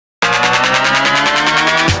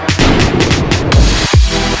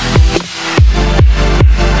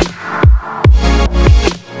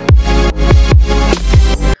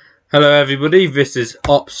Hello everybody, this is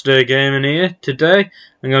OpsterGaming here. Today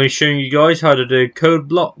I'm going to be showing you guys how to do code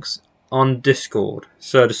blocks on Discord.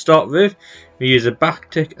 So to start with, we use a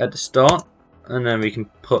backtick at the start and then we can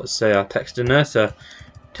put, say, our text in there. So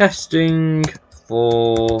testing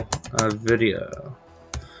for a video.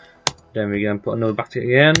 Then we're going to put another backtick at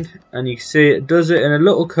the end, and you can see it does it in a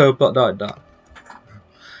little code block like that.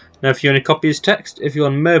 Now if you want to copy as text, if you're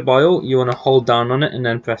on mobile you want to hold down on it and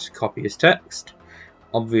then press copy as text.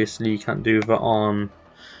 Obviously you can't do that on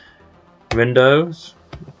Windows,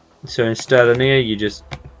 so instead on here you just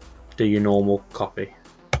do your normal copy,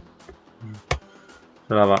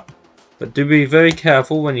 like that. But do be very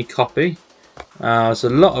careful when you copy, as a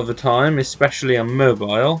lot of the time, especially on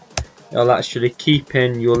mobile, it'll actually keep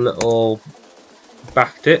in your little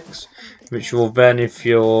backticks, which will then, if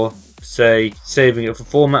you're, say, saving it for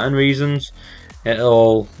formatting reasons,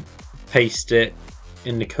 it'll paste it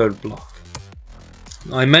in the code block.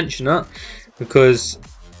 I mention that because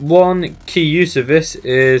one key use of this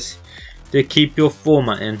is to keep your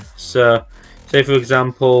formatting. So say for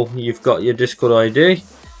example you've got your Discord ID,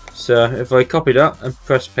 so if I copy that and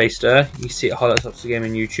press paste there, you see it highlights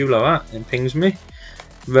OpsterGaming YouTube like that and pings me.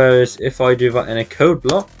 Whereas if I do that in a code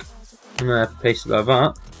block and I paste it like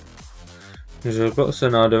that, so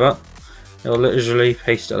now I do that, it'll literally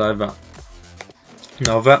paste it like that.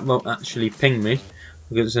 Now that won't actually ping me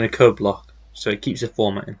because it's in a code block, so it keeps the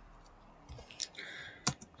formatting.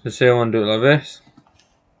 So say I want to do it like this,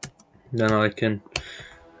 then I can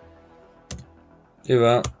do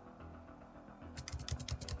that.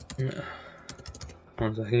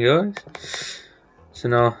 One second guys. So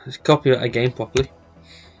now let's copy it again properly.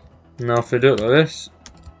 Now if I do it like this,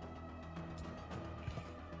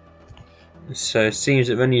 so it seems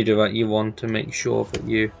that when you do that you want to make sure that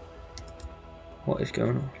you, what is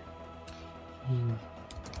going on?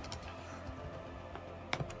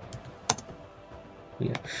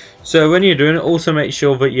 Yeah. So when you're doing it, also make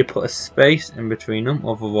sure that you put a space in between them,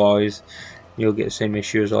 otherwise you'll get the same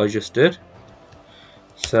issue as I just did.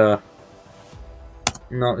 So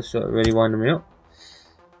now it's really winding me up,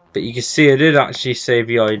 but you can see I did actually save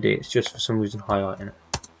the ID, it's just for some reason highlighting it.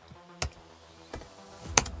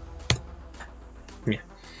 Yeah,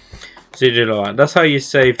 so you did alright. That's how you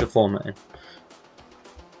save the formatting.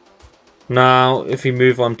 Now if we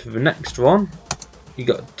move on to the next one, you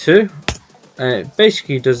got two. And it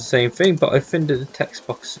basically does the same thing, but I think that the text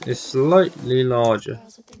box is slightly larger.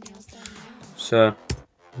 So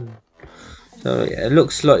yeah, it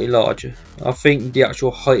looks slightly larger. I think the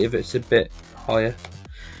actual height of it's a bit higher.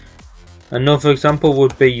 Another example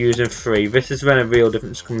would be using 3. This is when a real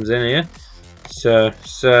difference comes in here. So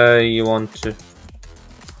say you want to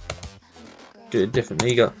do it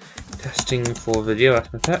differently. You got testing for video,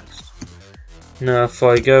 that's my text. Now if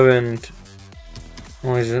I go and,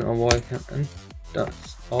 why is it on why can't?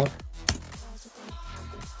 That's odd.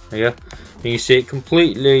 There you go. And you see it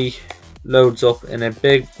completely loads up in a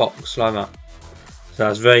big box like that. So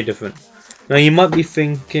that's very different. Now you might be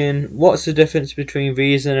thinking, what's the difference between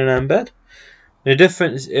these and an embed? The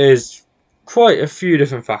difference is quite a few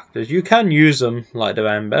different factors. You can use them like the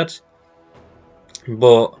embeds,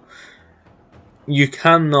 but you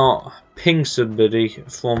cannot ping somebody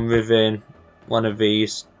from within one of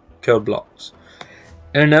these code blocks.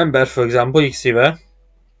 In an embed, for example, you can see there,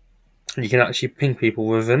 you can actually ping people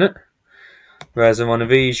within it, whereas in one of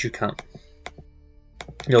these you can't.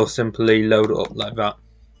 You'll simply load it up like that.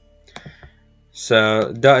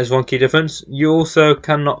 So that is one key difference. You also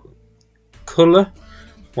cannot colour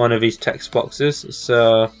one of these text boxes.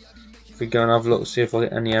 So if we go and have a look, see if I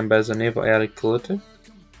get any embeds in here, but I added colour to.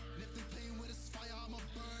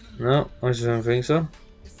 No, I just don't think so.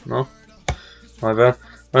 No, my bad.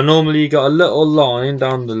 Well, normally you got a little line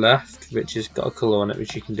down the left which has got a colour on it,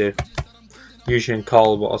 which you can do. Usually in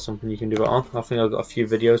Callbot or something you can do that on. I think I've got a few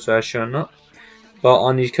videos there showing that. But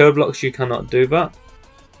on these code blocks you cannot do that.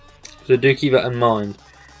 So do keep that in mind.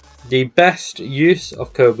 The best use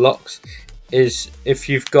of code blocks is if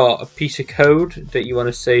you've got a piece of code that you want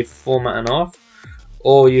to save formatting of,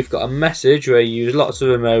 or you've got a message where you use lots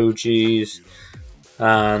of emojis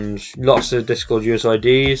and lots of Discord user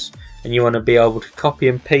IDs, and you want to be able to copy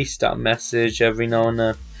and paste that message every now and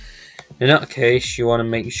then. In that case you want to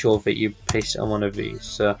make sure that you paste it on one of these.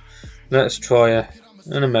 So let's try an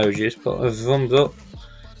emoji. Let's put a thumbs up,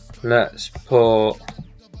 let's put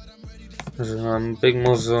a big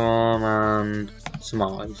muzzle and some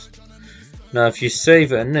eyes. Now if you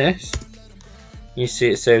save it in this, you see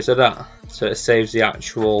it saves like that, so it saves the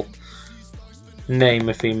actual name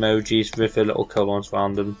of emojis with the little colons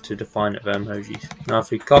around them to define it for emojis. Now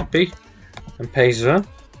if we copy and paste them,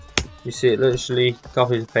 You see it literally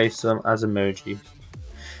copy and paste them as emojis.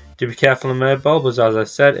 Do be careful on mobile, because as I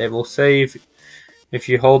said, it will save. If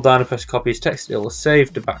you hold down and press copy as text, it will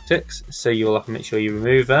save the backticks, so you'll have to make sure you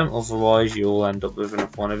remove them, otherwise you'll end up with another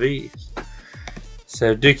one of these.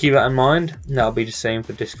 So do keep that in mind. That'll be the same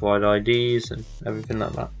for Discord IDs and everything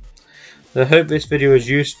like that. So I hope this video was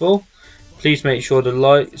useful. Please make sure to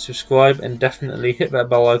like, subscribe, and definitely hit that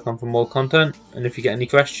bell icon for more content. And if you get any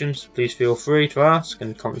questions, please feel free to ask in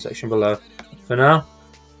the comment section below. For now,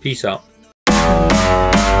 peace out.